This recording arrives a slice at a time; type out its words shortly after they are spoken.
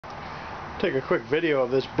Take a quick video of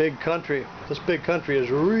this big country. This big country is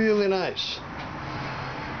really nice.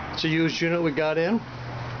 It's a used unit we got in,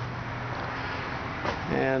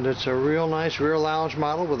 and it's a real nice rear lounge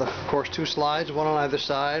model with, of course, 2 slides, one on either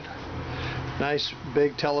side. Nice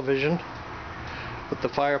big television with the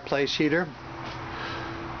fireplace heater.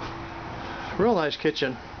 Real nice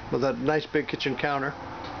kitchen with a nice big kitchen counter.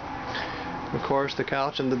 Of course, the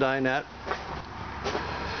couch and the dinette.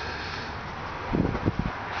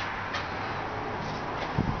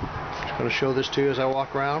 Just going to show this to you as I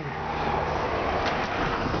walk around.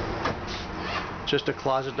 Just a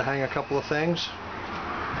closet to hang a couple of things.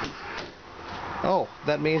 Oh,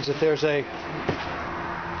 that means that there's a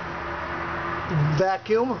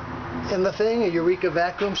vacuum in the thing, a Eureka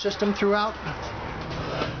vacuum system throughout.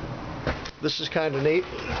 This is kind of neat.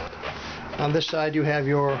 On this side you have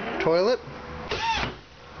your toilet,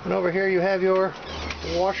 and over here you have your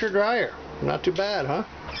washer dryer. Not too bad, huh?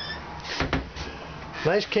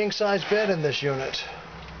 Nice king size bed in this unit.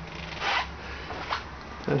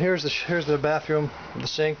 And here's the bathroom, the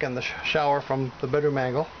sink, and the shower from the bedroom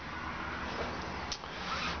angle.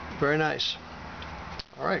 Very nice.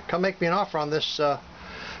 Alright, come make me an offer on this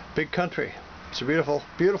big country. It's a beautiful,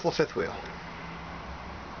 beautiful fifth wheel.